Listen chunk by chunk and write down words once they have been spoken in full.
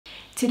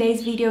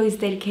Today's video is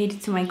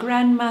dedicated to my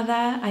grandmother.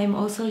 I am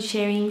also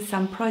sharing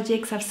some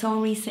projects I've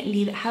sewn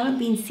recently that haven't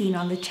been seen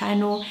on the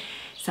channel,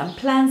 some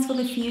plans for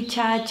the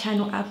future,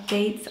 channel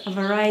updates, a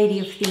variety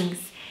of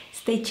things.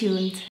 Stay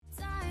tuned.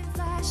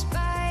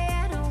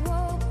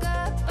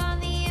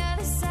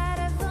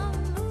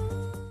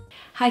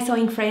 Hi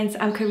sewing friends,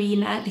 I'm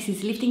Karina. This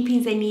is Lifting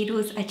Pins and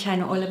Needles, a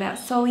channel all about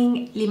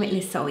sewing,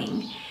 limitless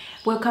sewing.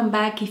 Welcome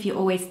back if you're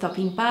always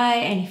stopping by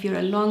and if you're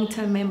a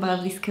long-term member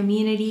of this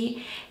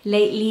community.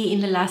 Lately,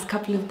 in the last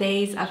couple of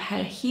days, I've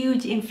had a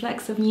huge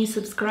influx of new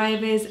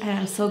subscribers and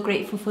I'm so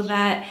grateful for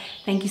that.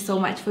 Thank you so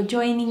much for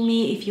joining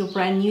me. If you're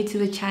brand new to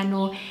the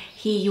channel,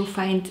 here you'll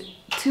find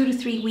 2 to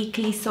 3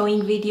 weekly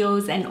sewing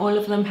videos, and all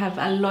of them have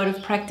a lot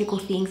of practical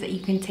things that you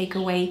can take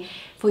away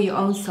for your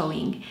own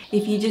sewing.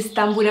 If you just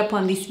stumbled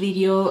upon this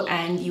video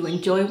and you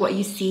enjoy what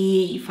you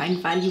see, you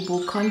find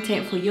valuable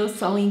content for your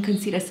sewing,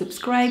 consider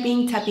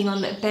subscribing, tapping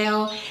on that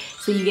bell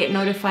so you get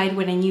notified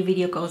when a new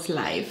video goes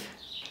live.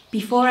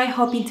 Before I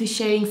hop into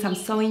sharing some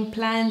sewing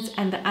plans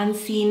and the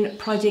unseen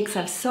projects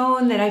I've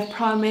sewn that I've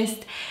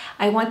promised,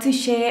 I want to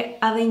share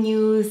other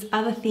news,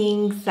 other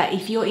things that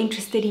if you're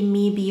interested in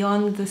me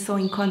beyond the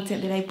sewing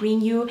content that I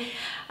bring you,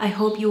 I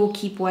hope you will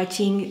keep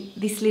watching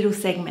this little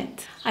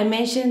segment. I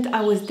mentioned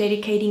I was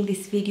dedicating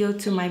this video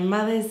to my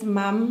mother's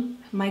mum,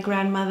 my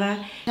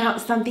grandmother. Now,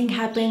 something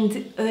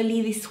happened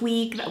early this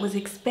week that was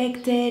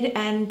expected,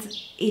 and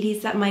it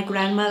is that my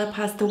grandmother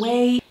passed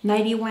away,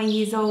 91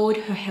 years old.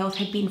 Her health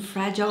had been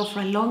fragile for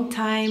a long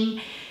time,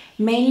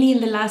 mainly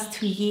in the last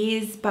 2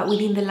 years, but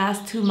within the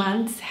last 2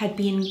 months had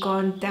been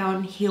gone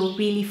downhill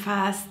really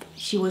fast.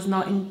 She was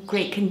not in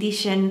great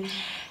condition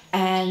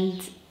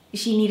and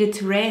she needed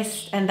to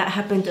rest, and that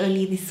happened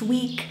early this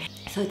week.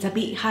 So it's a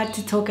bit hard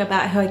to talk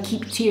about her. I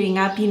keep tearing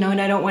up, you know, and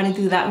I don't want to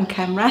do that on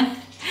camera.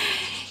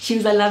 She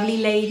was a lovely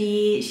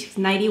lady. She was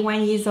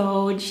 91 years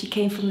old. She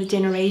came from the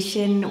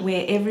generation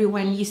where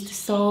everyone used to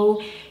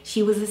sew.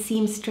 She was a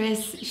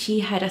seamstress.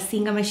 She had a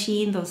singer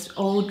machine, those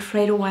old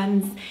threader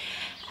ones.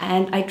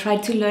 And I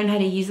tried to learn how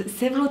to use it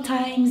several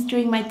times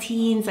during my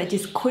teens. I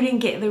just couldn't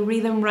get the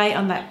rhythm right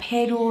on that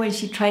pedal, and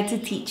she tried to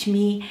teach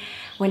me.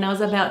 When I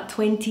was about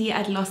 20,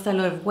 I'd lost a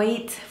lot of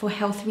weight for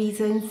health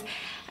reasons,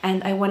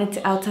 and I wanted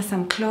to alter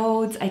some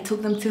clothes. I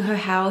took them to her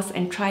house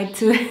and tried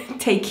to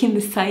take in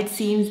the side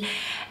seams,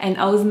 and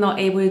I was not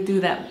able to do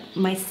that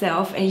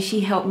myself, and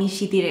she helped me.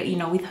 She did it, you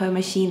know, with her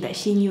machine that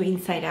she knew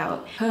inside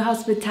out. Her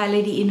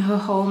hospitality in her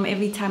home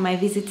every time I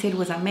visited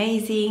was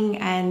amazing,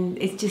 and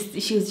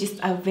she was just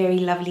a very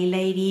lovely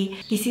lady.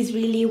 This is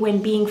really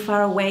when being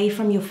far away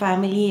from your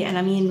family, and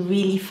I mean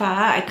really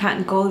far, I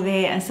can't go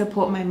there and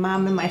support my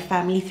mom and my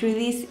family through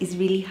this, is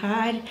really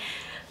hard.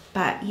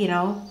 But you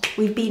know,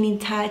 we've been in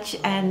touch,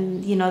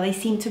 and you know, they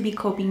seem to be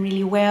coping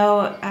really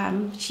well.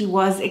 She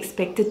was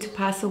expected to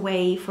pass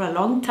away for a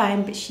long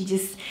time, but she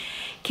just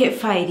kept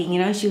fighting, you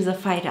know, she was a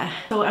fighter.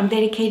 So I'm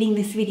dedicating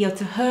this video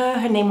to her.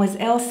 Her name was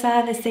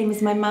Elsa, the same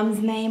as my mum's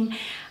name.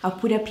 I'll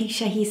put a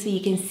picture here so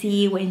you can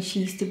see when she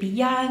used to be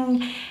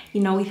young,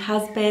 you know, with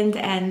husband,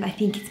 and I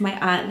think it's my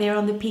aunt there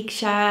on the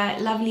picture.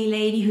 Lovely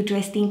lady who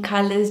dressed in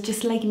colors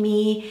just like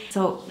me.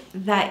 So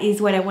that is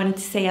what I wanted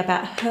to say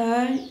about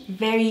her.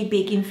 Very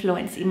big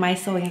influence in my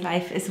sewing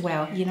life as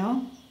well, you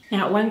know.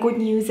 Now, one good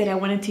news that I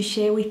wanted to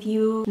share with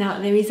you. Now,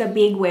 there is a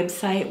big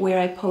website where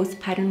I post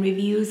pattern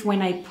reviews.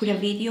 When I put a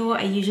video,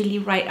 I usually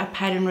write a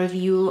pattern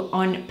review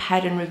on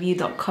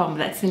patternreview.com.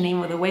 That's the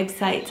name of the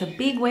website. It's a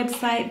big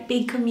website,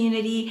 big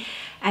community,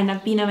 and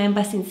I've been a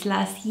member since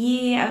last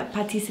year. I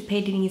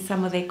participated in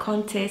some of their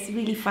contests.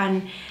 Really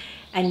fun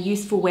and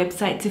useful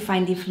website to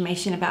find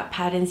information about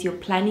patterns you're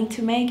planning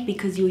to make,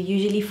 because you'll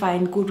usually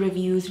find good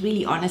reviews,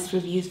 really honest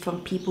reviews from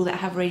people that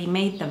have already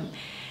made them.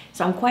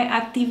 So I'm quite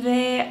active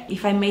there.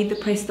 If I made the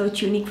Presto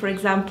tunic, for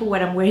example,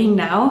 what I'm wearing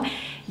now,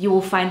 you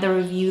will find the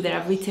review that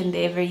I've written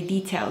there, very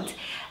detailed.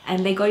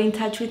 And they got in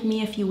touch with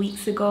me a few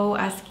weeks ago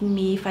asking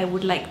me if I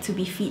would like to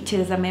be featured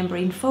as a member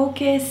in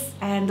Focus.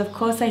 And of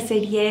course I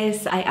said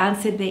yes. I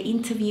answered their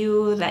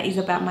interview that is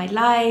about my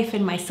life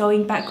and my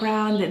sewing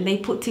background, and they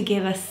put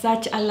together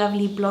such a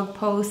lovely blog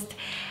post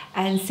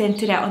and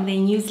sent it out on their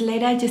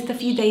newsletter just a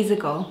few days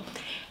ago.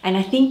 And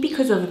I think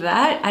because of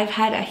that, I've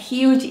had a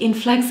huge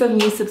influx of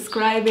new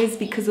subscribers,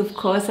 because of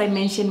course I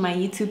mentioned my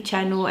YouTube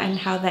channel and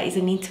how that is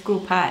an integral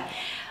part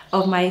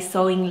of my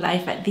sewing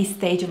life at this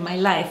stage of my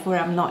life where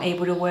I'm not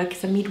able to work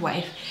as a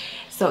midwife.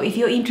 So if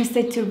you're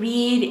interested to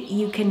read,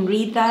 you can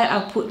read that.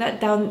 I'll put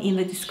that down in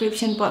the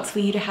description box for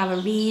you to have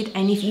a read.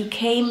 And if you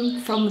came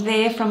from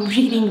there, from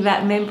reading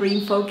that Member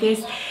in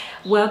Focus,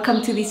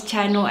 welcome to this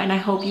channel, and I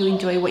hope you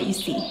enjoy what you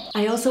see.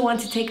 I also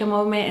want to take a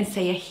moment and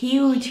say a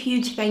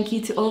huge thank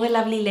you to all the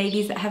lovely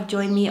ladies that have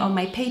joined me on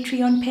my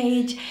Patreon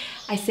page.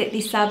 I set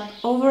this up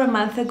over a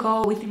month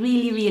ago with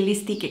really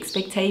realistic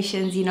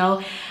expectations, you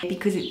know,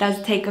 because it does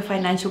take a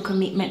financial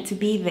commitment to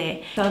be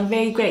there. So I'm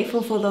very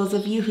grateful for those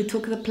of you who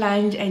took the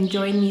plunge and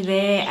joined me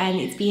there, and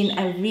it's been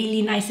a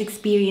really nice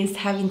experience to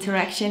have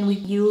interaction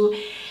with you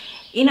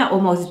in an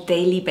almost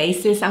daily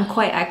basis. I'm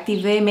quite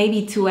active there,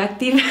 maybe too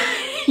active.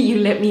 you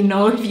let me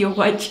know if you're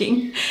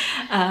watching.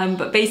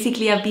 But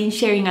basically I've been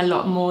sharing a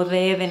lot more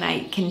there than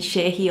I can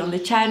share here on the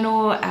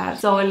channel.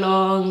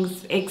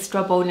 Sew-alongs,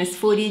 extra bonus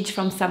footage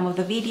from some of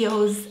the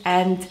videos,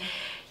 and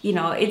you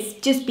know, it's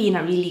just been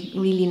a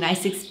really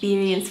nice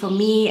experience for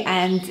me.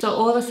 And so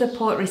all the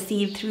support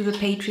received through the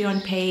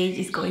Patreon page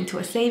is going to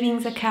a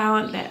savings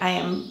account that I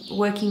am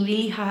working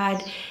really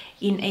hard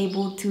in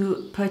able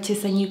to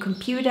purchase a new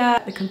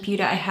computer. The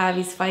computer I have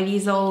is 5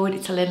 years old.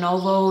 It's a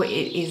Lenovo.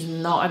 It is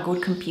not a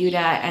good computer,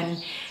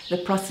 and the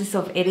process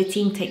of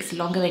editing takes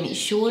longer than it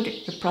should.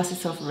 The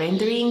process of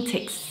rendering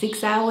takes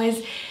 6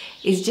 hours.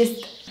 It's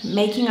just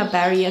making a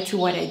barrier to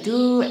what I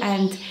do.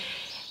 And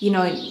you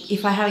know,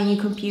 if I have a new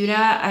computer,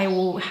 I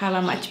will have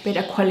a much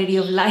better quality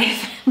of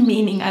life,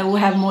 meaning I will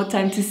have more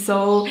time to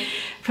sew,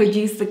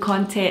 produce the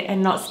content,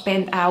 and not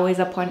spend hours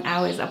upon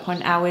hours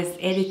upon hours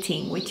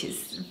editing, which is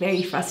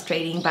very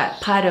frustrating,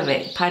 but part of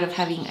it, part of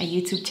having a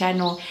YouTube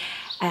channel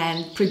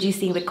and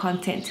producing the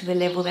content to the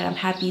level that I'm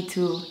happy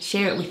to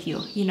share it with you,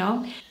 you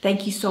know.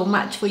 Thank you so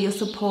much for your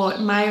support.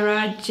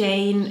 Myra,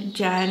 Jane,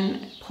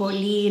 Jan,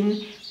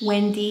 Pauline,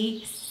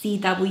 Wendy,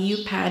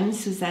 CW, Pan,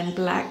 Suzanne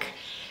Black,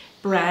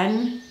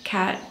 Bran,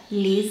 Kat,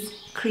 Liz,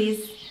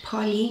 Chris,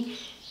 Polly,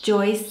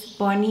 Joyce,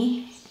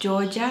 Bonnie,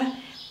 Georgia,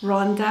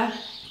 Rhonda,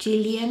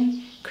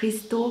 Gillian,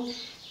 Crystal,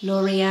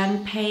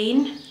 Lorianne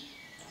Payne,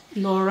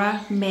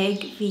 Laura,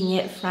 Meg,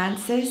 Vignette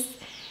Francis,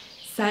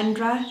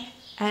 Sandra,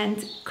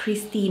 and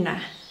Christina.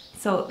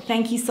 So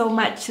thank you so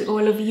much to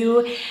all of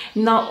you.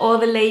 Not all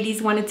the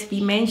ladies wanted to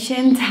be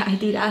mentioned. I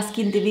did ask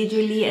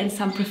individually and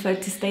some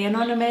preferred to stay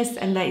anonymous,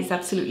 and that is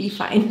absolutely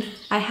fine.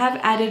 I have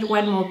added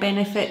one more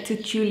benefit to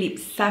Tulip,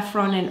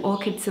 Saffron and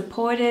Orchid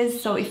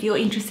supporters. So if you're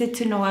interested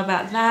to know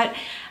about that,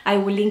 I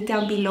will link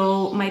down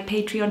below my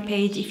Patreon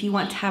page if you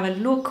want to have a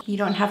look. You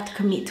don't have to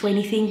commit to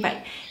anything, but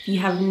if you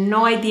have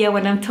no idea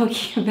what I'm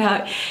talking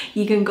about,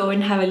 you can go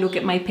and have a look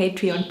at my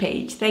Patreon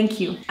page. Thank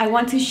you. I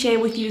want to share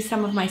with you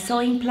some of my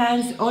sewing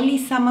plans, only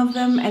some of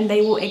them, and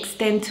they will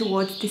extend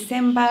towards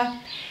December.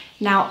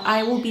 Now,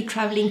 I will be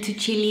traveling to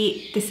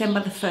Chile December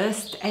the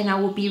 1st, and I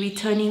will be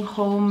returning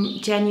home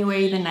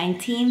January the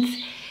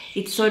 19th.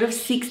 It's sort of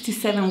 6 to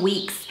 7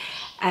 weeks,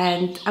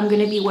 and I'm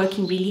going to be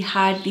working really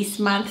hard this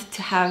month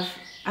to have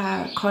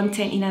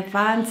content in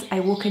advance. I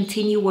will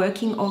continue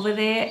working over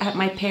there at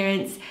my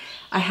parents'.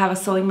 I have a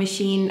sewing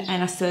machine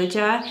and a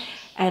serger,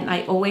 and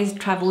I always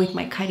travel with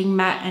my cutting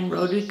mat and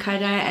rotary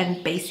cutter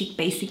and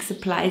basic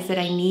supplies that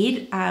I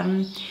need.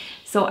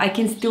 So I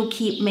can still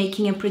keep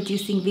making and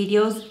producing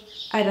videos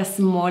at a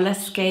smaller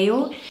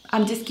scale.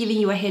 I'm just giving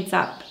you a heads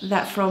up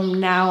that from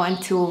now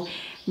until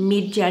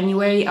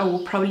mid-January, I will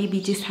probably be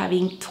just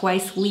having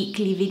twice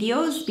weekly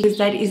videos, because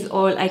that is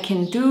all I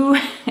can do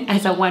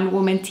as a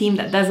one-woman team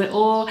that does it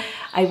all.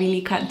 I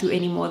really can't do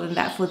any more than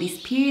that for this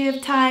period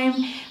of time.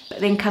 But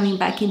then coming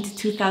back into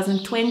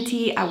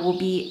 2020, I will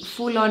be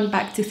full on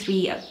back to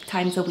 3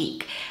 times a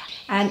week.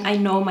 And I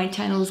know my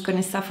channel is going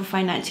to suffer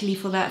financially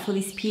for that for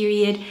this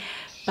period.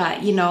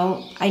 But you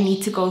know, I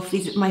need to go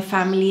visit my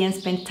family and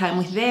spend time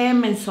with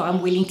them, and so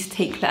I'm willing to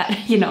take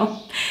that, you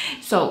know.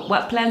 So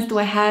what plans do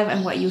I have,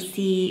 and what you'll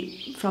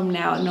see from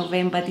now,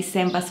 November,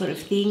 December sort of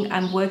thing.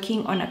 I'm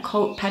working on a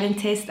coat pattern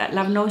test at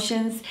Love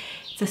Notions.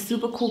 It's a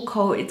super cool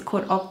coat. It's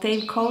called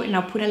Octave Coat, and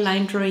I'll put a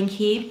line drawing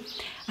here.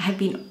 I have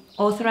been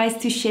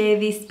authorized to share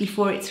this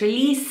before its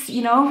release,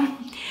 you know.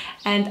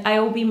 And I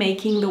will be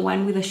making the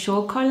one with a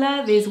shawl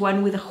collar. There's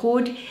one with a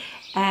hood,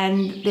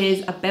 and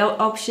there's a belt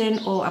option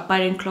or a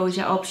button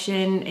closure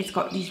option. It's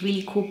got these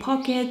really cool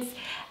pockets,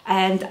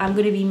 and I'm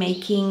going to be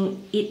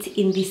making it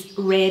in this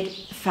red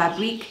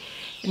fabric.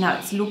 Now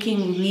it's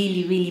looking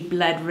really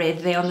blood red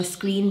there on the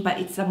screen, but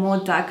it's a more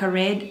darker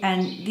red,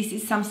 and this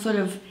is some sort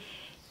of,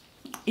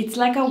 it's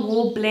like a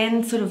wool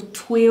blend sort of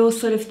twill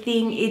sort of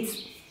thing.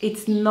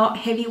 It's not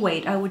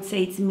heavyweight, I would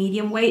say it's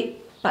medium weight,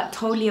 but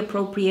totally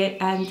appropriate,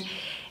 and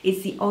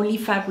it's the only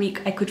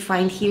fabric I could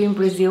find here in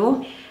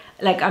Brazil.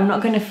 Like, I'm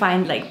not gonna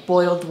find like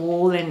boiled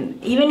wool,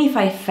 and even if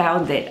I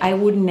found it, I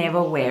would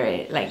never wear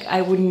it. Like,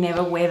 I would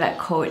never wear that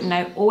coat, and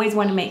I always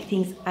want to make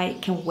things I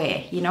can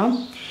wear, you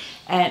know.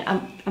 And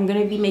I'm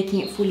gonna be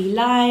making it fully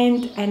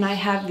lined, and I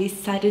have this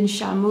satin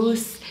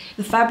charmeuse.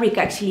 The fabric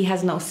actually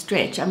has no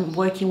stretch. I'm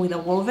working with a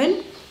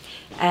woven,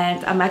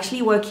 and I'm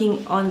actually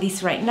working on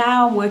this right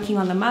now. I'm working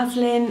on the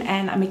muslin,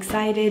 and I'm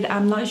excited.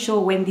 I'm not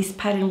sure when this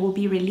pattern will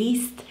be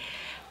released.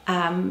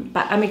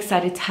 But I'm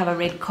excited to have a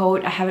red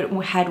coat. I haven't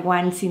had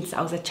one since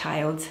I was a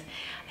child.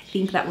 I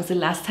think that was the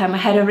last time I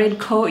had a red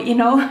coat, you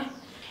know.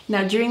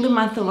 Now, during the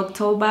month of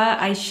October,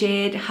 I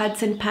shared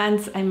Hudson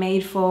pants I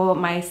made for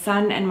my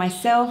son and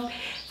myself.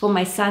 For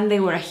my son, they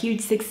were a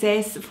huge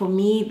success. For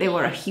me, they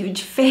were a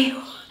huge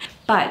fail.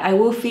 But I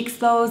will fix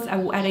those. I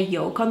will add a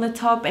yoke on the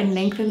top and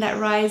lengthen that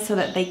rise so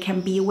that they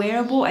can be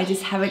wearable. I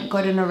just haven't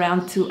gotten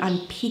around to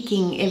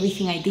unpicking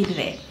everything I did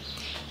there.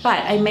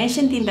 But I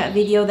mentioned in that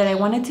video that I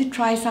wanted to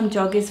try some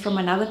joggers from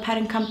another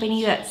pattern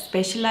company that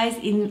specializes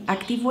in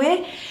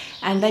activewear,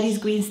 and that is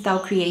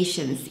Greenstyle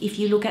Creations. If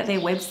you look at their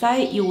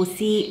website, you will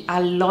see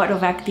a lot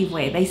of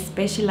activewear. They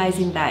specialize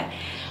in that.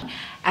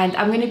 And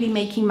I'm going to be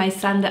making my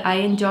son the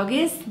iron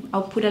joggers.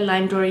 I'll put a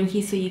line drawing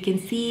here so you can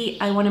see.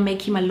 I want to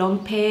make him a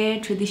long pair,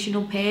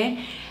 traditional pair,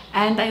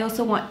 and I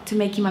also want to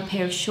make him a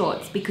pair of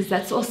shorts because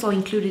that's also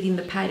included in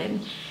the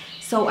pattern.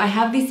 So I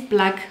have this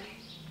black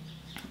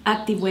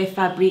activewear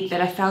fabric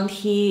that I found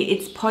here.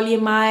 It's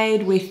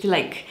polyamide with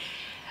like,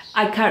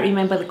 I can't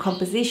remember the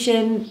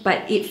composition,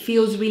 but it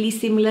feels really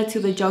similar to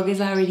the joggers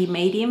I already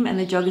made him and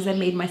the joggers I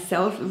made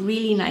myself.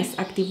 Really nice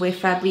activewear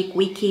fabric,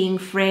 wicking,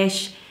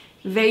 fresh,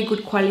 very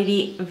good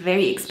quality,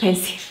 very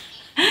expensive.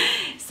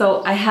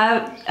 So I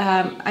have,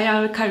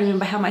 I can't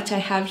remember how much I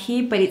have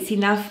here, but it's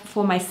enough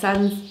for my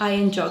son's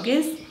iron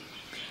joggers.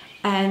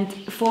 And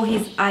for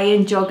his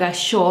iron jogger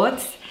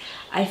shorts,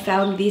 I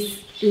found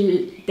this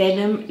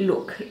denim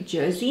look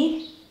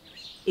jersey.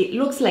 It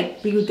looks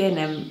like blue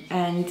denim,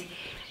 and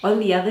on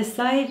the other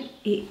side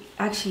it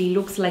actually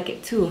looks like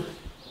it too,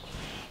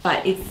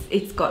 but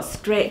it's got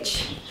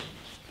stretch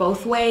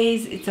both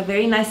ways. It's a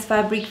very nice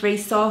fabric, very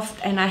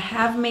soft, and I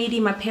have made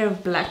him a pair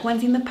of black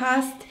ones in the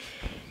past.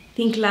 I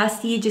think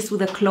last year, just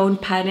with a clone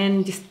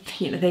pattern, just,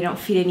 you know, they don't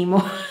fit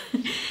anymore.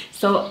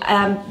 So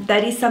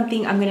that is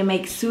something I'm gonna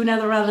make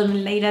sooner rather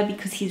than later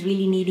because he's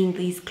really needing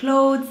these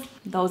clothes.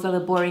 Those are the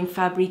boring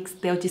fabrics,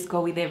 they'll just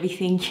go with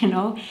everything, you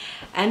know.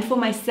 And for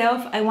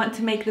myself, I want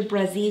to make the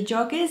brassiere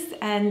joggers,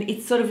 and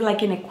it's sort of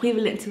like an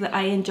equivalent to the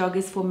iron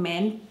joggers for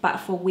men, but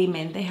for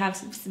women. They have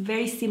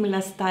very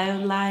similar style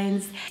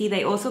lines. See,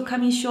 they also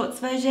come in shorts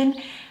version,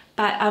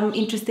 but I'm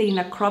interested in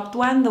a cropped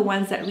one, the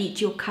ones that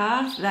reach your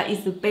calf. That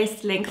is the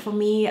best length for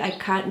me. I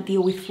can't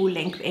deal with full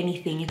length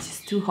anything, it's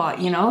just too hot,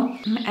 you know.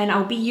 And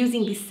I'll be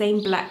using the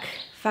same black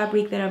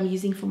fabric that I'm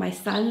using for my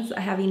sons.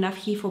 I have enough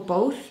here for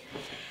both.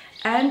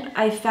 And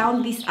I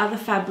found this other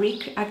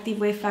fabric,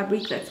 activewear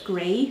fabric, that's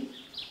grey.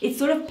 It's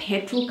sort of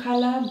petrol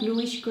color,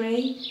 bluish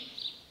grey,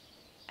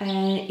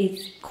 and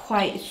it's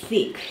quite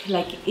thick.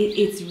 Like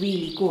it's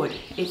really good.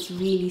 It's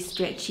really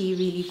stretchy,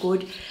 really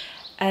good.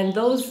 And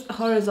those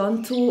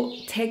horizontal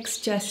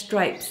texture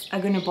stripes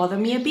are gonna bother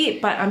me a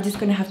bit, but I'm just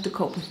gonna have to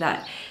cope with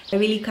that. I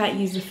really can't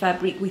use the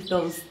fabric with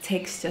those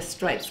texture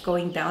stripes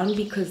going down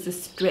because the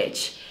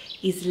stretch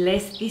is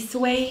less this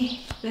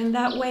way than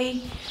that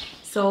way.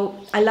 So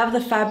I love the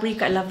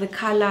fabric, I love the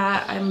color.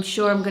 I'm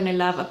sure I'm gonna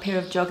love a pair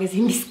of joggers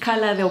in this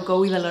color. They'll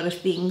go with a lot of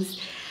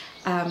things.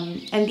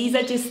 And these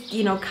are just,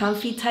 you know,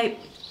 comfy type,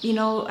 you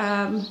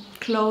know,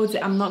 clothes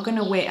I'm not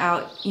gonna wear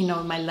out, you know,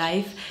 in my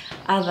life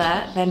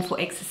other than for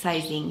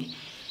exercising,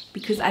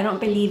 because I don't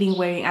believe in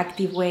wearing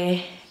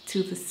activewear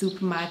to the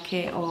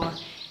supermarket, or,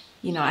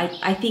 you know,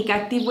 I think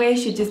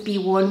activewear should just be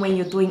worn when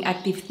you're doing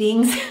active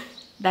things.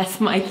 That's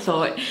my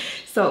thought.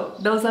 So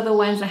those are the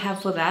ones I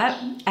have for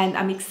that, and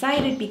I'm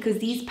excited because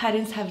these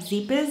patterns have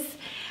zippers,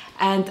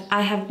 and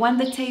I have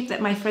wonder tape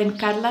that my friend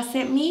Carla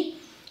sent me.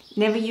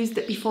 Never used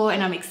it before,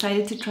 and I'm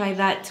excited to try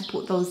that, to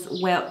put those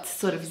welt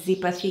sort of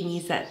zipper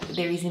thingies that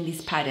there is in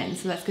this pattern.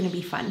 So that's going to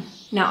be fun.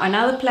 Now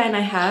another plan I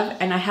have,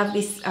 and I have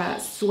this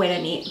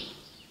sweater knit.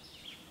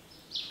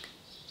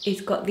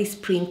 It's got this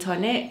print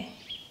on it.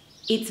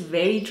 It's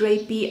very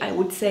drapey. I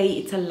would say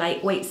it's a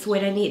lightweight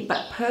sweater knit,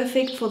 but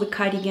perfect for the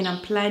cardigan I'm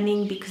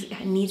planning because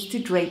it needs to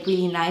drape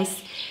really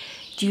nice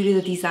due to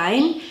the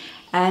design.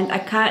 And I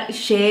can't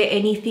share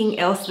anything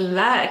else than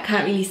that. I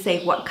can't really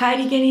say what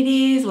cardigan it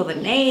is or the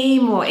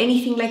name or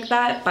anything like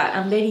that, but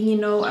I'm letting you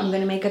know I'm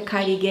gonna make a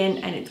cardigan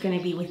and it's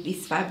gonna be with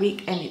this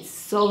fabric, and it's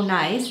so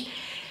nice.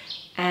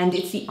 And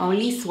it's the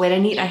only sweater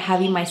knit I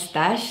have in my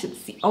stash.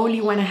 It's the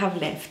only one I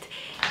have left.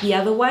 The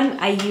other one,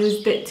 I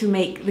used it to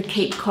make the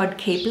Cape Cod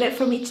capelet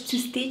from Itch to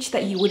Stitch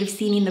that you would have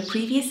seen in the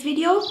previous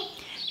video.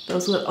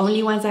 Those were the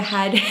only ones I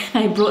had.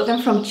 I brought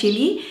them from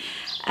Chile.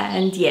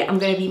 And yeah, I'm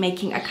going to be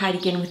making a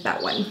cardigan with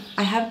that one.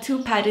 I have two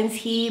patterns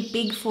here,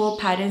 big 4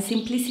 patterns,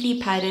 simplicity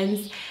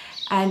patterns,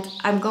 and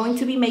I'm going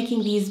to be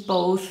making these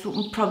both,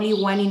 probably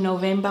one in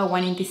November,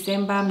 one in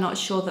December. I'm not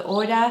sure the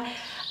order.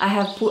 I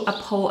have put a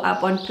poll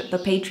up on the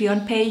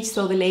Patreon page,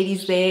 so the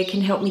ladies there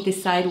can help me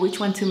decide which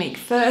one to make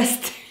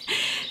first.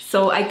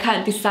 So I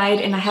can't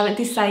decide, and I haven't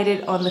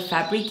decided on the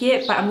fabric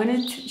yet, but I'm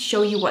going to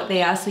show you what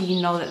they are so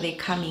you know that they're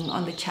coming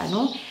on the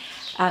channel.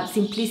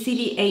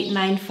 Simplicity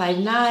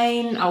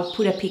 8959. I'll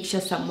put a picture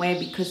somewhere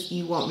because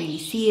you won't really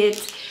see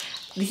it.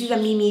 This is a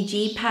Mimi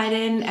G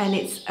pattern, and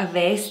it's a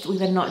vest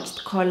with a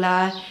notched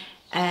collar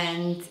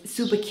and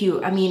super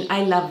cute. I mean,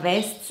 I love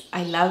vests.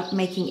 I love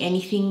making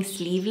anything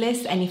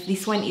sleeveless, and if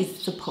this one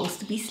is supposed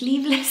to be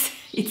sleeveless,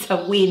 it's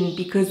a win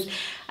because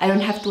I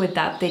don't have to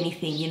adapt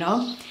anything, you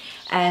know.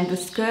 And the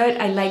skirt,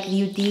 I like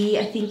View D.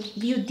 I think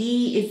View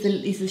D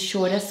is a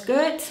shorter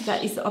skirt.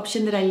 That is the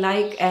option that I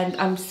like, and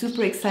I'm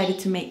super excited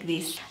to make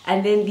this.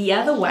 And then the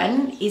other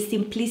one is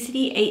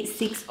Simplicity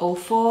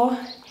 8604.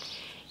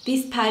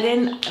 This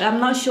pattern,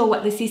 I'm not sure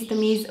what the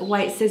system is,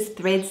 why it says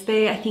Threads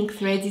there. I think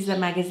Threads is a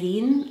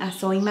magazine, a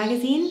sewing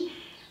magazine.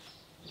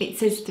 It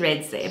says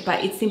Threads there,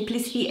 but it's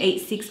Simplicity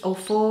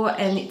 8604,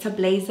 and it's a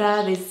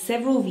blazer. There's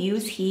several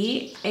views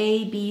here,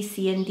 A, B,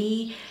 C, and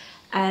D.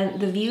 And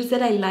the views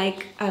that I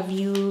like are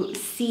view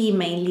C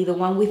mainly, the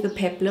one with the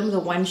peplum, the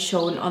one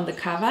shown on the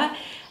cover.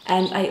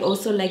 And I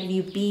also like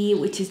view B,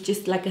 which is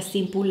just like a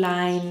simple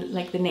line,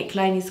 like the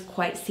neckline is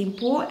quite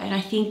simple, and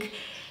I think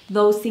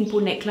those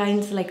simple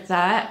necklines like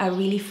that are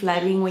really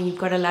flattering when you've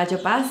got a larger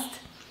bust.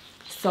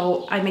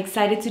 So I'm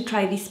excited to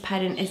try this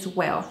pattern as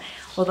well.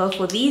 Although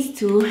for these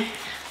two,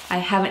 I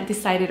haven't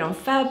decided on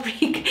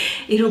fabric.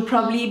 It'll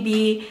probably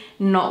be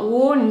not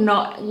wool,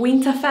 not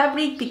winter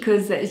fabric,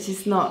 because it's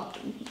just not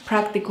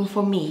practical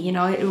for me, you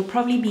know. It will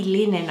probably be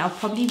linen. I'll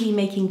probably be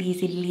making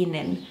these in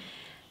linen.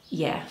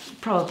 Yeah,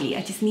 probably.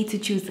 I just need to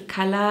choose the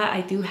color.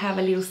 I do have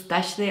a little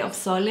stash there of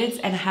solids,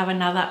 and I have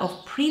another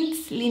of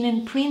prints,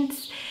 linen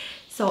prints.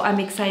 So I'm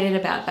excited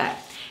about that.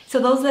 So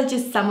those are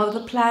just some of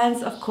the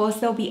plans. Of course,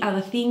 there'll be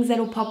other things that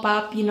will pop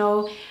up, you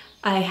know.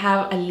 I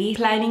have a leaf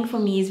lining. For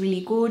me is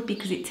really good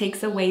because it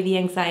takes away the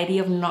anxiety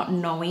of not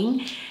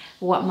knowing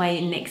what my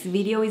next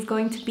video is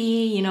going to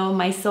be. You know,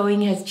 my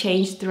sewing has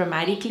changed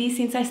dramatically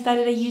since I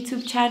started a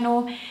YouTube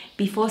channel.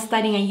 Before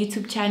starting a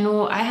YouTube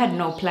channel, I had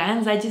no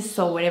plans. I just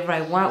sew whatever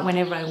I want,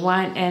 whenever I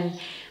want, and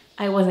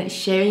I wasn't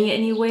sharing it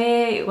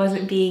anywhere. It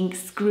wasn't being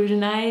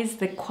scrutinized,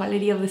 the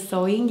quality of the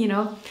sewing, you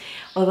know.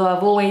 Although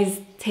I've always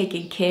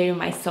taken care of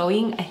my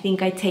sewing, I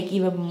think I take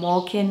even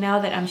more care now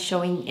that I'm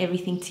showing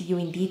everything to you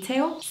in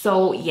detail.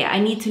 So yeah, I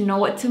need to know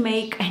what to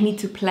make. I need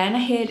to plan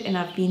ahead, and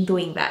I've been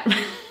doing that.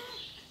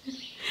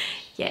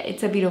 Yeah,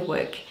 it's a bit of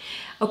work.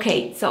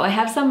 Okay, so I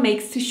have some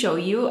makes to show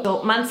you.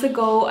 So months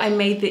ago, I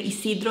made the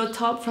Isidro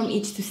top from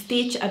Itch to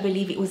Stitch. I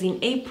believe it was in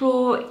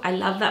April. I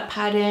love that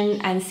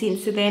pattern, and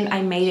since then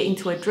I made it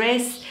into a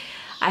dress.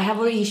 I have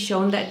already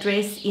shown that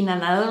dress in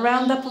another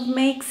roundup of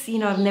makes. You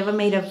know, I've never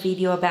made a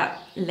video about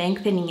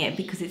lengthening it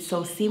because it's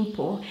so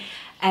simple.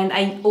 And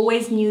I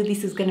always knew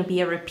this was gonna be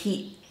a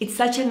repeat. It's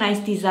such a nice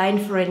design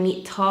for a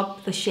knit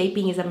top. The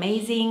shaping is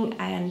amazing.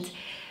 And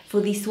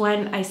for this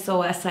one, I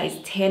sew a size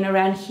 10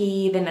 around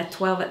here, then a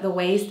 12 at the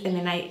waist, and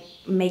then I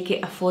make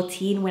it a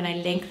 14 when I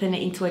lengthen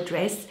it into a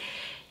dress,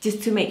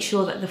 just to make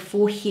sure that the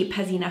full hip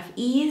has enough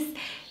ease,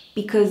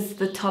 because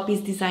the top is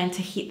designed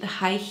to hit the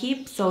high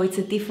hip, so it's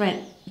a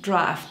different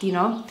draft, you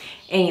know.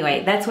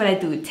 Anyway, that's what I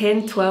do.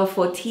 10, 12,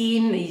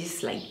 14, you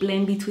just like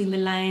blend between the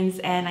lines,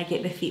 and I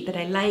get the fit that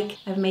I like.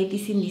 I've made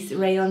this in this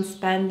Rayon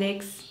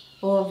spandex,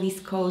 or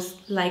viscose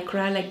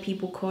lycra, like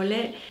people call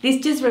it.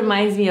 This just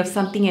reminds me of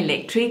something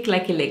electric,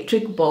 like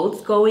electric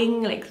bolts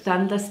going, like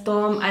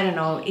thunderstorm. I don't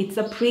know. It's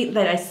a print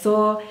that I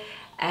saw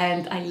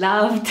and I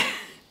loved.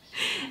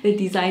 The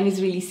design is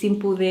really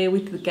simple there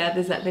with the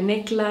gathers at the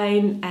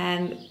neckline,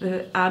 and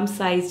the arm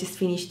size just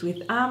finished with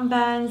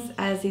armbands,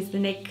 as is the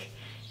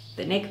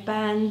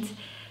neckband.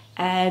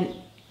 And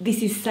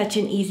this is such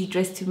an easy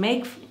dress to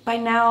make by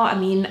now. I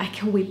mean, I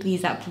can whip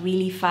these up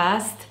really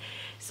fast.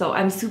 So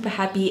I'm super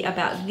happy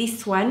about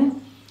this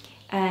one.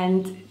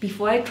 And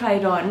before I try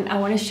it on, I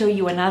want to show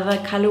you another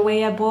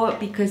colorway I bought,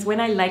 because when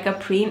I like a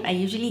print, I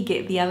usually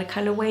get the other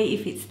colorway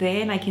if it's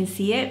there and I can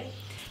see it.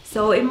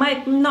 So it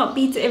might not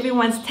be to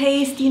everyone's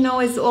taste, you know,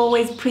 as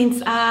always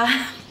prints are,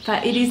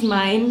 but it is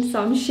mine,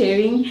 so I'm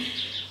sharing.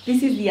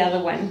 This is the other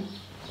one.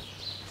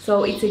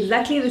 So it's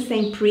exactly the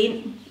same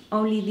print,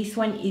 only this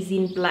one is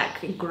in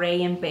black,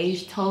 gray and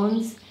beige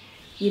tones,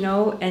 you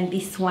know, and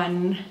this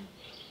one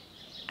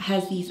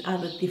has these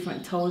other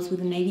different tones with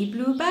a navy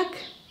blue back.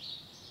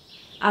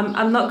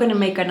 I'm not going to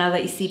make another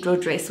Isidro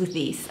dress with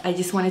these. I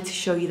just wanted to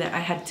show you that I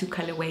had two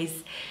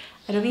colorways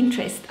out of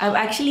interest. I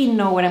actually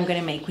know what I'm going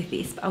to make with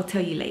this, but I'll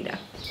tell you later.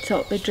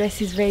 So the dress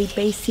is very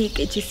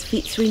basic. It just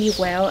fits really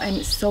well and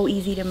it's so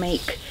easy to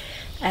make.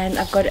 And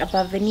I've got it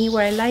above the knee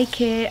where I like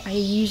it. I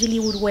usually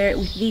would wear it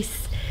with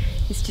this.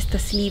 It's just a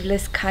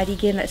sleeveless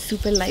cardigan that's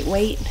super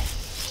lightweight.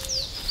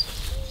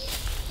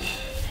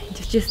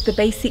 Just the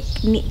basic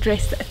knit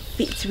dress that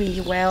fits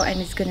really well and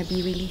it's going to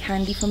be really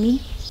handy for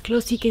me.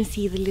 Close you can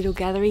see the little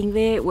gathering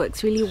there. It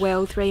works really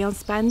well with Rayon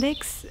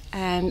spandex,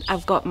 and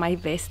I've got my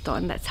vest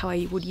on. That's how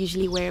I would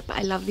usually wear it, but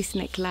I love this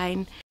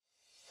neckline.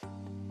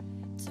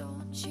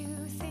 Don't you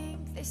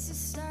think this is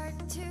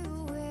starting to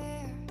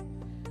wear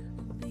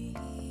me?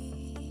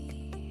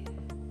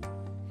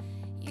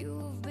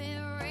 You've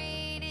been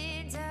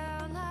raining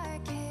down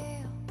like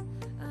hail.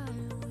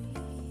 I'm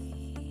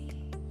weak.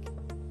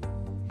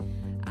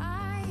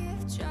 I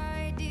have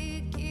tried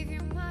to give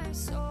you my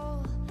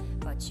soul,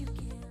 but you can't.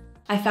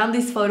 I found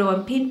this photo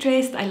on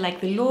Pinterest. I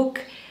like the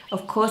look.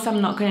 Of course, I'm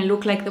not going to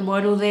look like the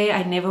model there.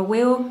 I never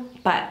will.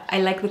 But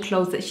I like the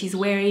clothes that she's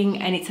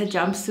wearing, and it's a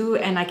jumpsuit,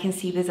 and I can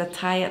see there's a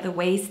tie at the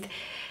waist,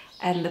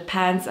 and the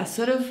pants are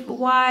sort of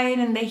wide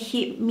and they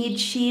hit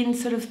mid-shin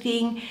sort of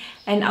thing.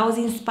 And I was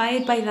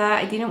inspired by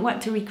that. I didn't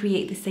want to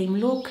recreate the same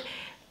look.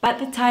 But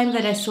the time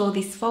that I saw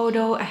this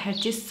photo, I had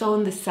just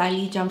sewn the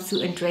Sally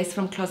jumpsuit and dress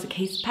from Closet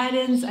Case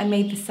Patterns. I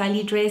made the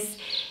Sally dress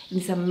in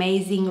this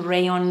amazing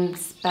rayon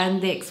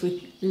spandex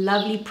with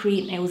lovely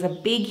print. It was a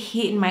big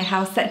hit in my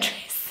house, that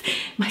dress.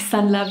 My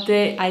son loved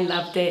it, I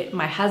loved it,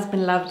 my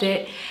husband loved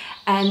it.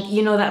 And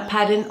you know, that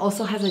pattern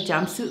also has a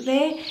jumpsuit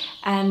there.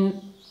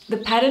 And the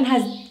pattern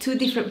has two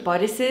different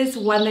bodices.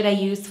 One that I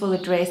used for the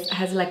dress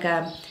has like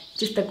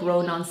just a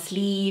grown-on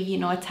sleeve, you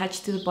know,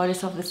 attached to the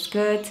bodice of the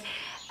skirt.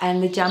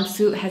 and the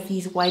jumpsuit has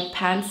these white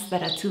pants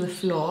that are to the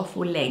floor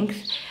for length,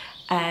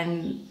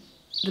 and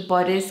the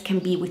bodice can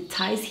be with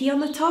ties here on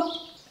the top.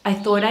 I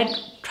thought I'd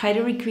try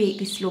to recreate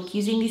this look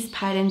using this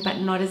pattern, but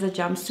not as a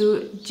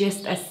jumpsuit,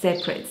 just as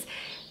separates.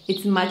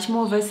 It's much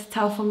more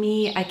versatile for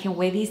me. I can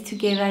wear these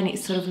together and it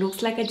sort of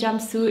looks like a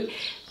jumpsuit,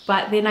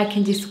 but then I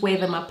can just wear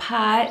them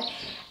apart.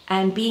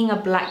 And being a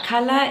black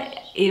color,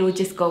 it will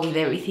just go with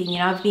everything. You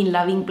know, I've been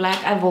loving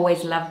black. I've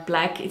always loved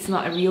black. It's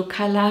not a real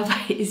color,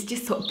 but it's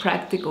just so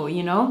practical,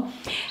 you know.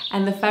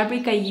 And the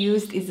fabric I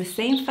used is the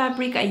same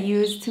fabric I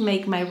used to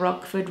make my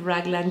Rockford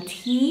raglan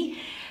tee.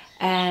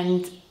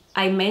 And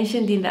I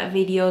mentioned in that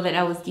video that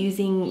I was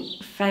using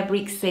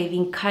fabric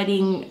saving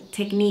cutting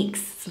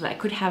techniques so that I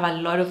could have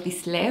a lot of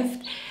this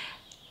left,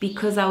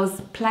 because I was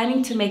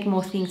planning to make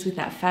more things with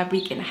that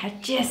fabric and I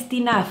had just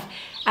enough.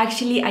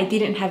 Actually, I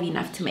didn't have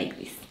enough to make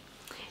this.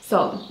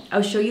 So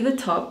I'll show you the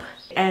top,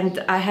 and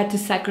I had to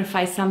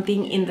sacrifice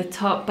something in the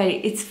top, but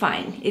it's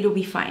fine, it'll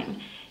be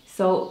fine.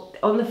 So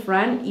on the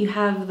front, you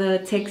have the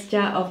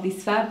texture of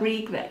this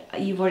fabric that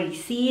you've already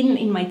seen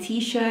in my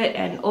t-shirt,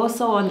 and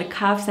also on the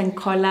cuffs and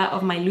collar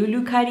of my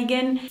Lulu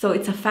cardigan. So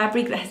it's a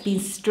fabric that has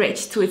been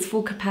stretched to its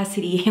full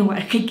capacity and what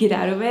I could get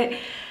out of it.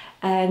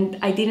 And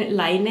I didn't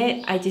line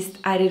it, I just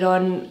added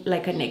on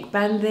like a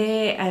neckband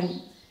there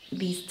and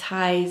these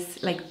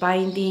ties like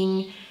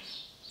binding.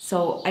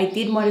 So I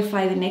did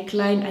modify the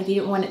neckline. I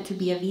didn't want it to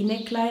be a V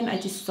neckline. I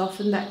just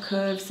softened that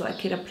curve so I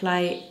could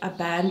apply a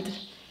band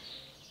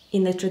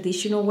in the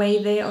traditional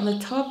way there on the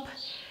top.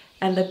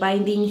 And the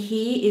binding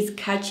here is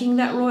catching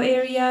that raw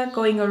area,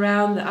 going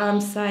around the arm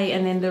side,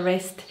 and then the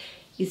rest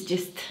is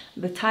just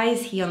the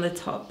ties here on the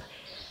top.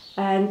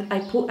 And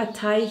I put a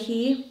tie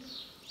here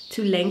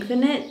to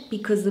lengthen it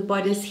because the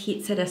bodice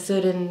hits at a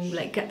certain,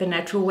 like at the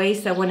natural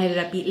waist. I wanted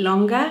it a bit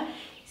longer.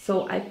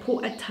 So I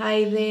put a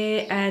tie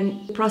there,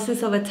 and the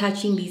process of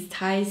attaching these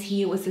ties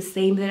here was the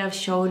same that I've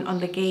shown on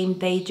the game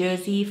day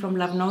jersey from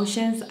Love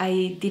Notions.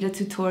 I did a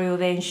tutorial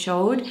there and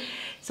showed,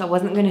 so I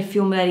wasn't going to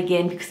film that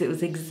again because it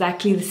was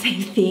exactly the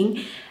same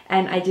thing,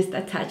 and I just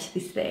attached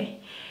this there.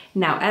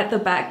 Now at the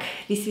back,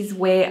 this is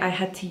where I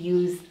had to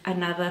use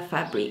another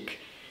fabric.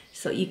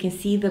 So you can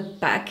see the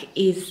back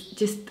is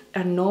just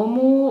a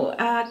normal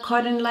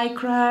cotton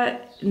lycra,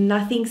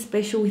 nothing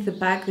special with the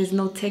back, there's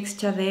no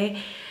texture there,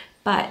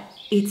 but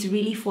it's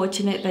really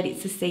fortunate that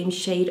it's the same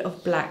shade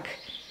of black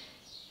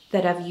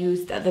that I've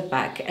used at the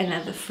back and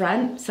at the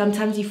front.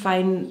 Sometimes you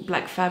find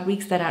black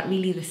fabrics that aren't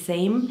really the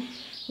same.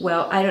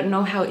 Well, I don't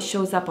know how it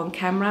shows up on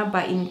camera,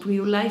 but in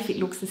real life it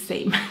looks the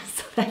same,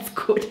 so that's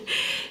good.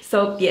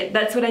 So yeah,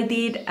 that's what I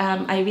did.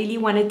 I really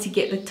wanted to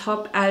get the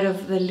top out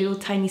of the little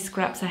tiny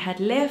scraps I had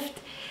left.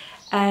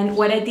 And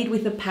what I did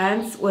with the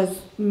pants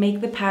was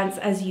make the pants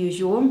as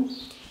usual,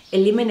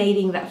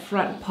 eliminating that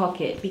front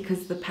pocket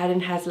because the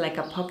pattern has like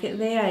a pocket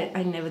there.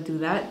 I never do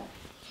that.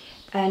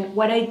 And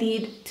what I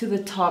did to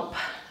the top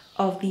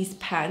of these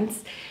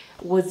pants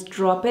was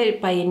drop it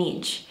by an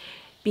inch,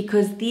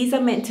 because these are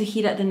meant to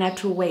hit at the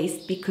natural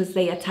waist because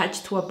they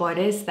attach to a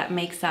bodice that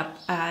makes up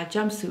a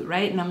jumpsuit,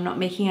 right? And I'm not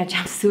making a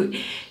jumpsuit.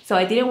 So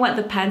I didn't want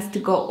the pants to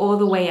go all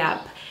the way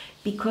up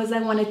because I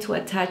wanted to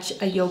attach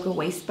a yoga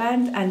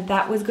waistband, and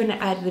that was going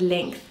to add the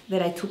length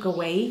that I took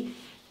away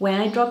when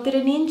I dropped it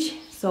an inch.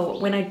 So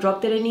when I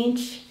dropped it an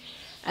inch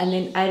and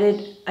then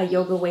added a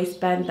yoga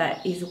waistband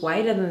that is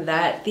wider than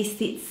that, this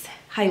sits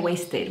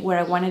high-waisted where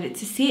I wanted it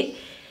to sit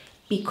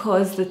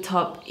because the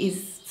top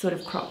is sort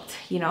of cropped,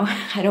 you know.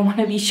 I don't want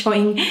to be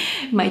showing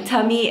my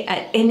tummy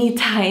at any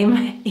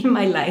time in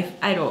my life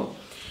at all.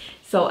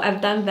 So I've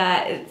done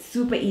that. It's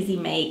super easy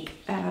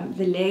make.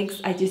 The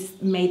legs, I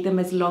just made them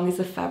as long as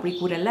the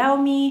fabric would allow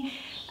me,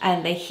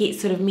 and they hit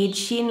sort of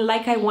mid-shin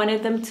like I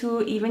wanted them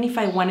to. Even if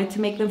I wanted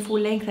to make them full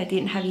length, I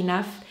didn't have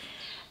enough.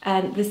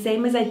 And the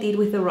same as I did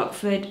with the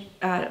Rockford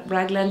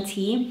raglan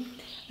tee,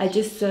 I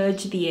just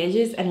serged the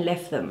edges and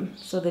left them.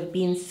 So they've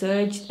been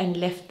serged and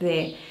left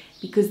there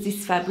because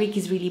this fabric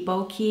is really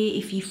bulky.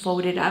 If you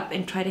fold it up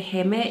and try to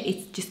hem it,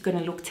 it's just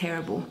gonna look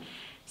terrible.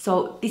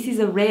 So this is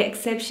a rare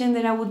exception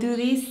that I will do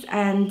this,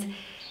 and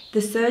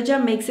the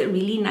serger makes it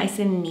really nice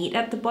and neat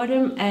at the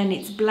bottom, and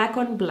it's black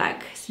on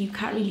black, so you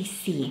can't really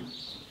see.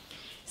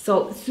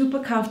 So super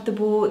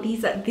comfortable.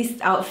 This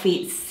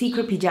outfit's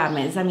secret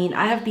pajamas. I mean,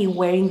 I have been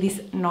wearing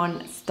this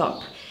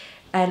non-stop,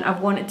 and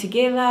I've worn it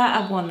together,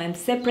 I've worn them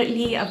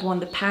separately, I've worn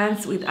the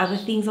pants with other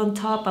things on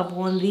top, I've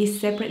worn this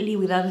separately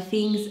with other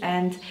things,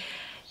 and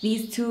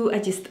these two are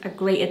just a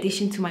great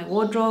addition to my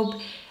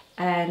wardrobe,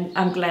 and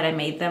I'm glad I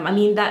made them. I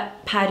mean,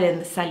 that pattern,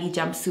 the Sally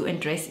jumpsuit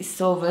and dress, is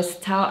so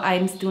versatile.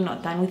 I'm still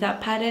not done with that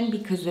pattern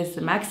because there's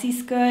the maxi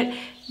skirt,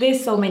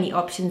 there's so many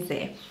options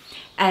there.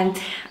 And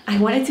I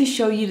wanted to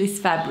show you this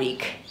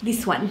fabric,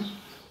 this one,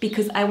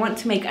 because I want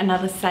to make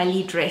another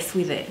Sally dress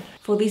with it.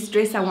 For this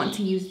dress, I want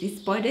to use this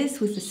bodice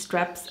with the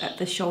straps at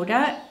the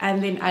shoulder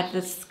and then add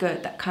the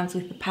skirt that comes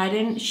with the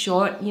pattern,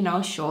 short, you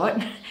know, short.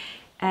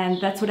 And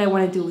that's what I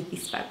want to do with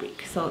this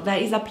fabric. So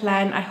that is a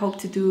plan I hope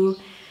to do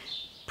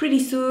pretty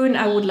soon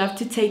I would love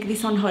to take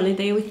this on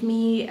holiday with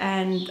me,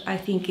 and I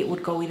think it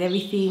would go with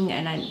everything,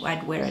 and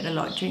I'd wear it a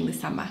lot during the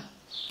summer.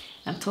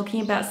 I'm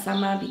talking about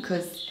summer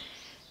because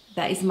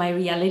that is my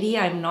reality.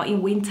 I'm not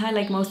in winter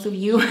like most of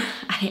you.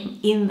 I am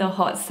in the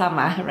hot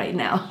summer right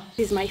now.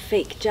 This is my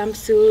fake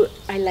jumpsuit.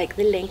 I like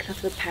the length of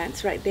the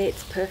pants right there.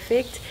 It's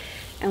perfect.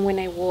 And when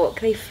I walk,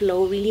 they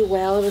flow really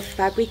well. The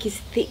fabric is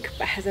thick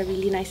but has a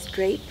really nice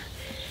drape.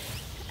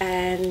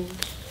 And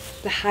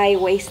the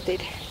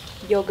high-waisted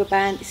yoga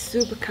band is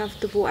super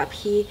comfortable up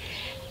here.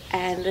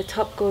 And the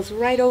top goes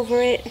right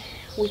over it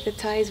with the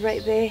ties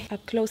right there.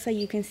 Up closer,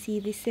 you can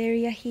see this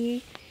area here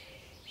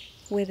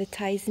where the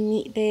ties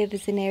meet there.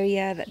 There's an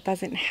area that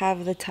doesn't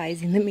have the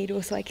ties in the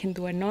middle, so I can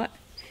do a knot.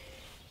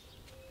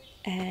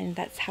 And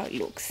that's how it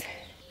looks.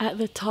 At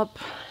the top,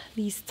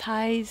 these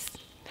ties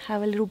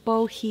have a little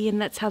bow here,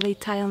 and that's how they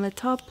tie on the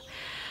top.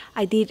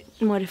 I did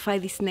modify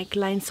this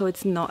neckline so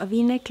it's not a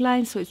V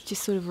neckline, so it's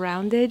just sort of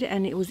rounded,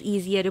 and it was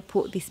easier to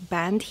put this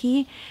band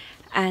here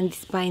and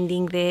this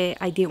binding there.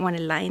 I didn't want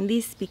to line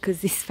this because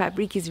this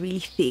fabric is really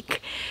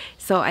thick,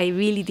 so I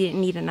really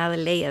didn't need another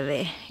layer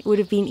there. It would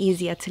have been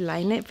easier to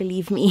line it,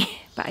 believe me,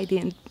 but I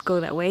didn't go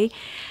that way.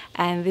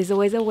 And there's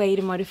always a way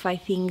to modify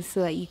things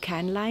so that you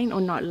can line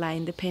or not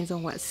line, depends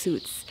on what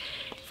suits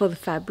for the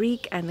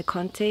fabric and the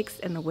context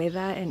and the weather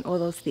and all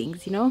those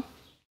things, you know.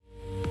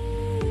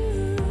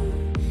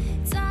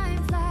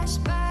 Time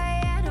flashed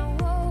by and I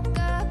woke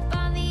up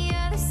on the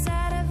other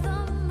side of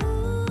the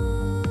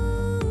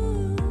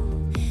moon.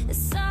 The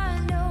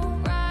sun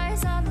don't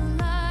rise, all the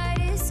light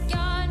is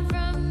gone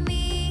from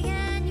me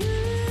and you.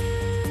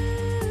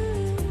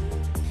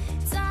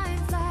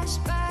 Time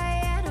flashed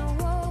by and I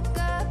woke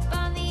up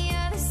on the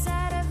other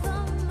side of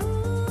the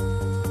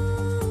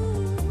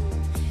moon.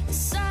 The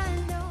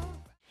sun don't.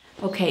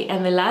 Okay,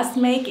 and the last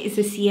make is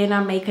a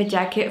Sienna maker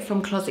jacket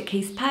from Closet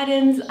Case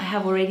Patterns. I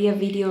have already a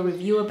video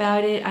review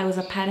about it. I was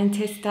a pattern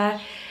tester.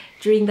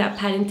 During that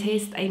pattern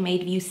test, I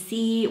made view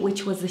C,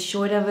 which was the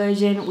shorter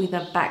version with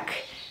a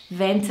back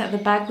vent at the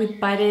back with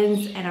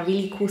buttons and a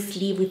really cool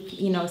sleeve with,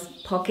 you know,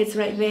 pockets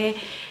right there.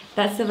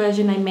 That's the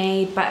version I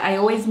made, but I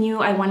always knew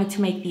I wanted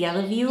to make the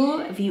other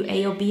view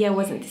A or B. I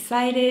wasn't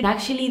decided.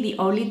 Actually, the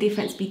only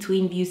difference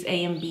between views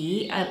A and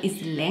B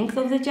is the length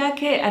of the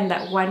jacket, and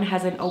that one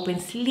has an open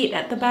slit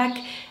at the back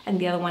and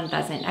the other one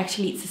doesn't.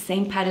 Actually, it's the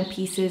same pattern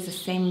pieces, the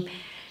same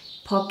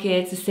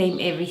pockets, the same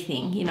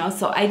everything, you know.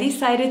 So I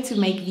decided to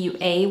make view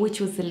A, which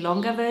was the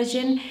longer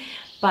version,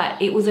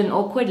 but it was an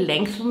awkward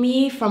length for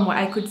me from what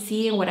I could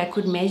see and what I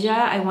could measure.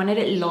 I wanted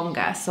it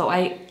longer, so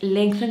I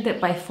lengthened it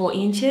by 4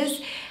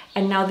 inches.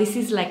 And now this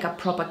is like a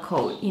proper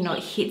coat, you know,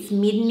 it hits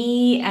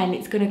mid-knee and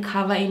it's gonna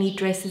cover any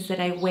dresses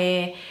that I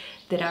wear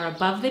that are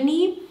above the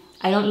knee.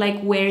 I don't like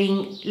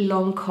wearing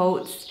long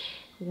coats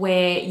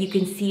where you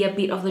can see a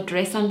bit of the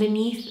dress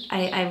underneath.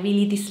 I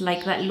really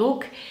dislike that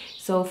look.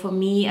 So for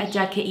me, a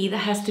jacket either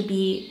has to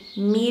be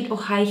mid or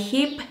high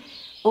hip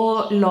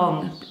or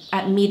long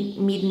at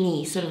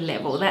mid-knee sort of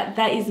level.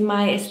 That is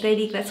my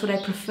aesthetic, that's what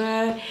I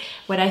prefer,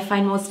 what I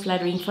find most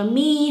flattering for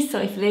me. So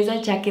if there's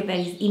a jacket that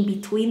is in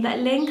between that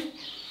length,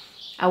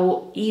 I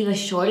will either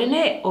shorten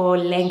it or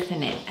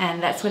lengthen it,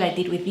 and that's what I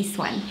did with this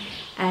one.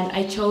 And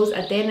I chose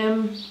a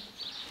denim,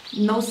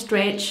 no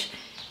stretch,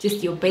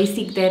 just your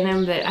basic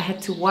denim that I had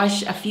to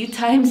wash a few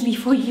times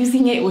before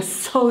using it. It was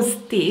so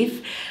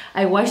stiff.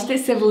 I washed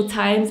it several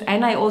times,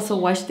 and I also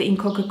washed it in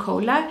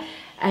Coca-Cola,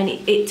 and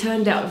it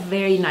turned out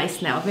very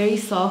nice now, very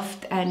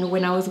soft, and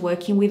when I was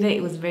working with it,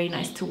 it was very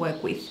nice to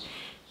work with,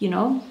 you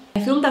know.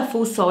 I filmed a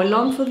full sew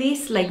along for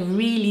this, like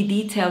really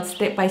detailed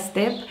step by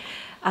step.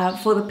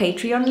 For the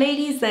Patreon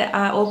ladies that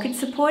are Orchid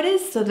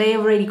supporters, so they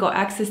already got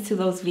access to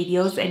those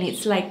videos, and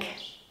it's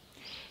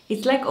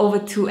like over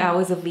 2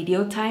 hours of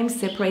video time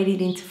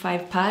separated into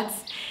 5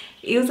 parts.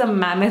 It was a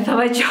mammoth of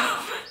a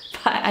job,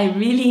 but I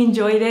really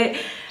enjoyed it,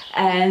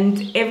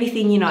 and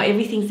everything, you know,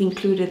 everything's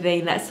included there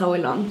in that sew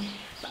along.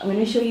 I'm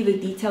going to show you the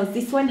details.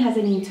 This one has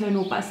an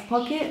internal bust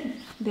pocket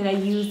that I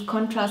used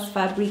contrast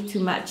fabric to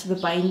match the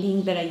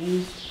binding that I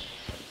used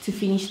to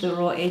finish the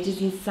raw edges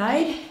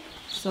inside.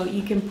 So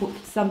you can put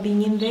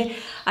something in there.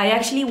 I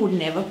actually would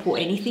never put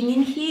anything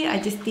in here. I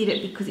just did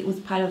it because it was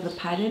part of the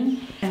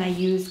pattern. And I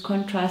used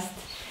contrast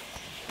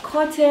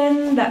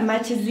cotton that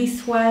matches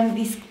this one.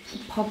 This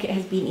pocket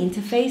has been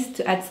interfaced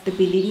to add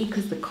stability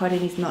because the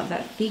cotton is not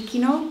that thick,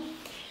 you know.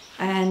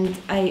 And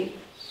I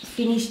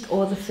finished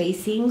all the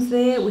facings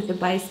there with the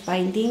bias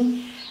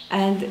binding.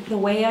 And the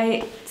way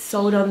I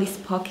sewed on this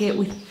pocket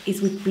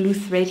is with blue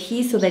thread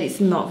here so that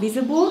it's not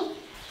visible.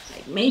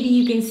 Maybe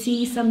you can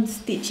see some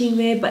stitching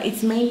there, but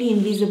it's mainly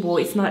invisible.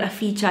 It's not a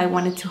feature I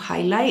wanted to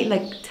highlight,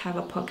 like to have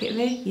a pocket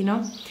there, you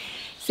know.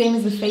 Same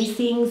as the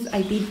facings,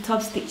 I did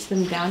top stitch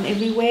them down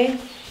everywhere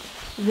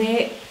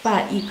there,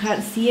 but you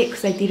can't see it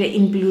because I did it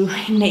in blue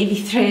navy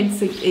thread,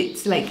 so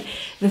it's like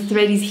the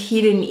thread is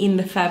hidden in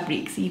the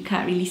fabric, so you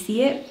can't really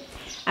see it.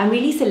 I'm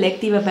really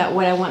selective about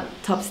what I want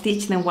top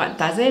stitched and what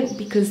doesn't,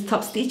 because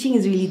top stitching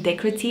is really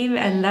decorative,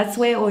 and that's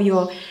where all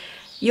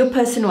your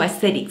personal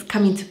aesthetics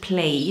come into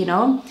play, you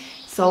know.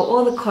 So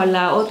all the collar,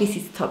 all this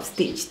is top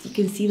stitched. You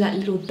can see that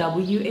little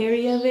W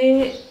area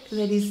there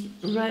that is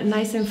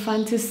nice and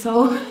fun to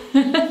sew.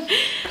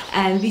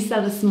 And this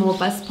other small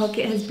bust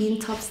pocket has been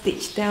top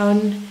stitched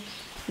down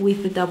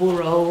with the double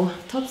row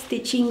top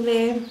stitching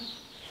there.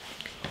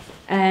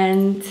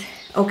 And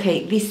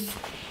okay,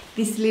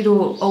 this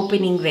little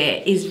opening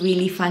there is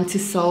really fun to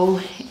sew.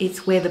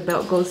 It's where the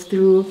belt goes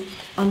through.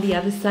 On the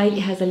other side,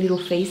 it has a little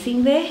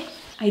facing there.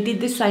 I did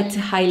decide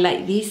to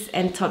highlight this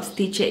and top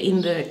stitch it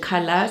in the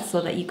color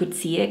so that you could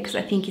see it, because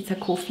I think it's a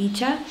cool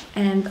feature.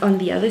 And on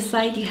the other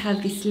side, you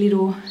have this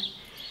little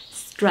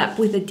strap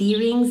with the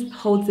D-rings,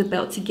 holds the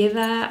belt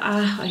together.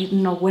 I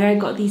don't know where I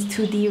got these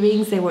 2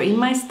 D-rings. They were in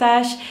my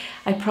stash.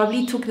 I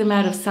probably took them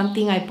out of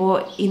something I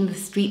bought in the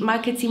street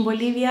markets in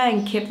Bolivia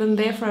and kept them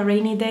there for a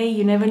rainy day,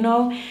 you never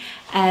know.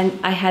 And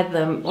I had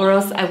them, or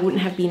else I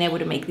wouldn't have been able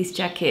to make this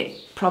jacket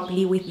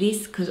properly with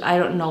this, because I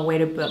don't know where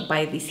to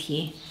buy this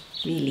here,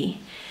 really.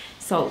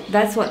 So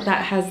that's what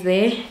that has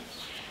there.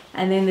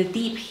 And then the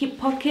deep hip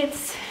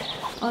pockets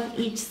on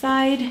each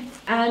side.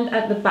 And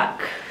at the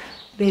back,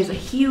 there's a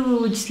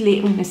huge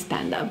slit. I'm gonna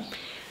stand up.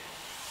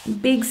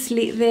 Big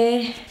slit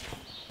there.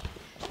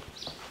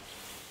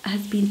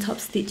 Has been top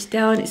stitched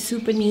down. It's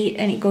super neat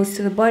and it goes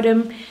to the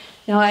bottom.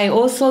 Now I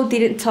also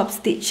didn't top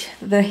stitch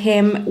the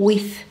hem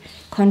with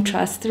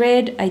contrast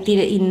thread. I did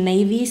it in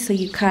navy so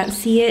you can't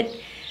see it.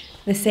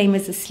 The same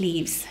as the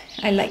sleeves.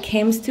 I like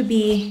hems to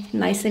be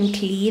nice and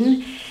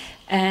clean,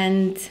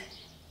 and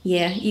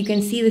yeah, you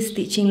can see the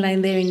stitching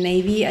line there in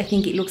navy. I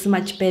think it looks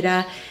much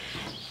better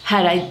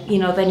had I,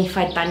 than if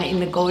I'd done it in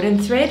the golden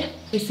thread.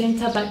 The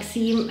center back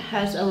seam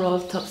has a row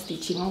of top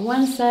stitching on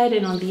one side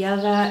and on the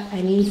other,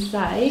 and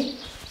inside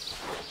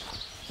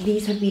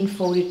these have been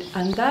folded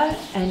under,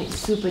 and it's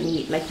super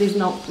neat. Like there's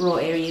no raw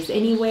areas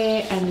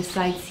anywhere, and the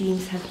side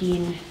seams have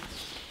been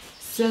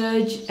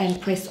serged and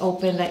pressed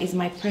open. That is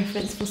my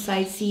preference for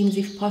side seams.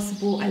 If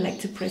possible, I like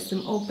to press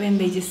them open.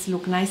 They just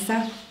look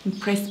nicer and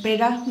press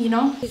better,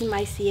 This is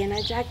my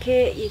sienna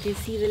jacket. You can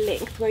see the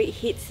length where it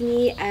hits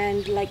me,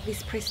 and like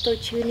this presto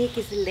tunic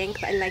is the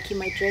length I like in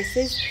my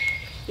dresses.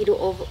 It'll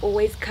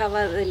always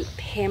cover the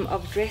hem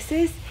of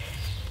dresses.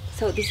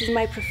 So this is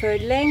my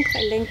preferred length.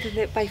 I lengthened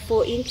it by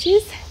 4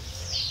 inches.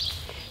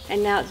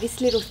 And now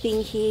this little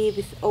thing here,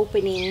 this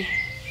opening,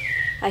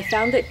 I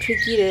found it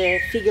tricky to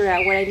figure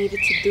out what I needed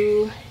to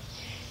do.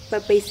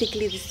 But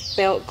basically this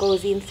belt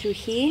goes in through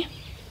here.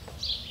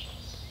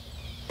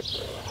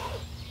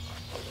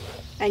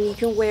 And you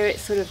can wear it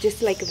sort of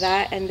just like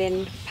that and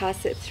then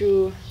pass it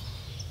through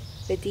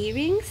the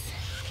D-rings.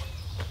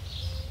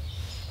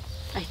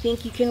 I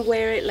think you can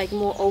wear it like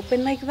more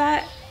open like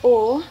that,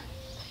 or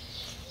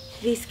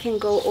this can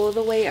go all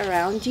the way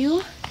around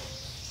you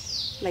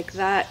like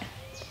that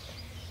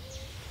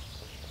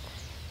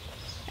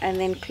and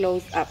then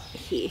close up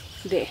here,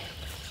 there.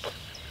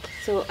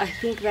 So I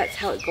think that's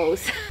how it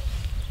goes.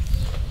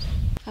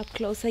 Up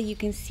closer you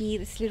can see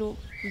this little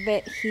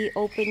vent here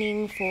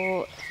opening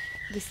for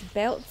this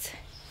belt.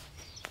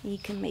 You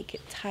can make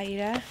it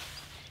tighter,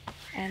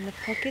 and the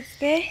pockets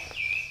there.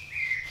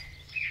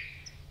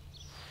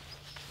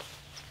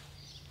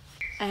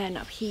 And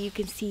up here you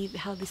can see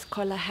how this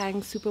collar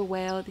hangs super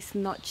well, this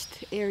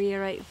notched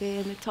area right there,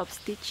 and the top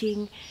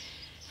stitching,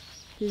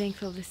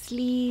 length of the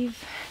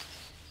sleeve.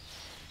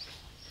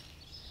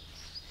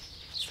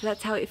 So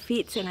that's how it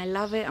fits, and I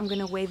love it. I'm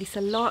gonna wear this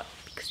a lot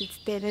because it's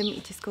denim,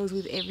 it just goes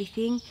with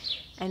everything,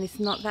 and it's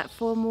not that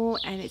formal,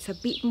 and it's a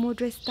bit more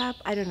dressed up.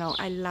 I don't know,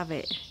 I love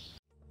it.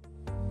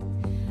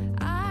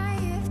 I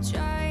have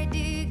tried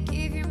to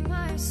give you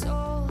my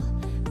soul,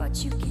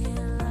 but you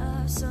can't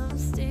love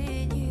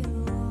something you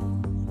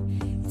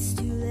own. It's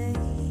too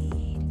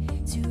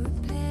late to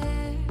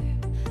repair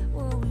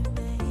what we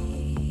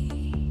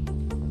made.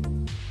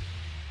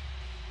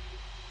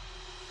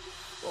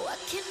 What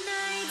can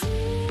I do?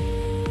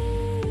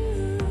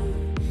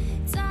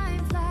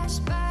 Time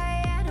flashed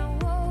by and I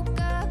woke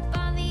up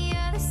on the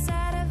other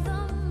side of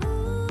the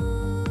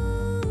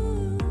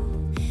moon.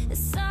 The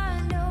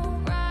sun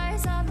don't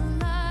rise, all the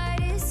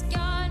light is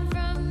gone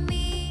from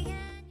me.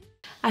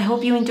 I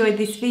hope you enjoyed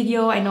this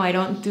video. I know I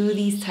don't do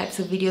these types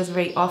of videos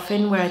very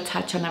often where I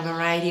touch on a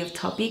variety of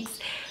topics,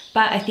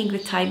 but I think the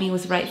timing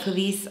was right for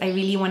this. I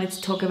really wanted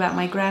to talk about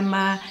my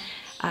grandma,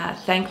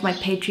 thank my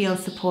Patreon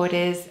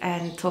supporters,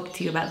 and talk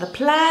to you about the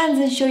plans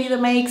and show you the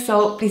make,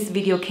 so this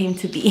video came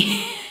to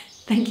be.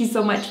 Thank you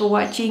so much for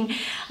watching.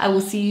 I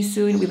will see you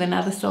soon with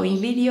another sewing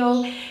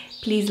video.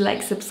 Please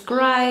like,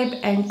 subscribe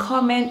and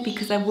comment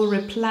because I will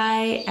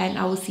reply, and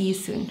I will see you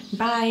soon.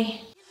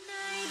 Bye.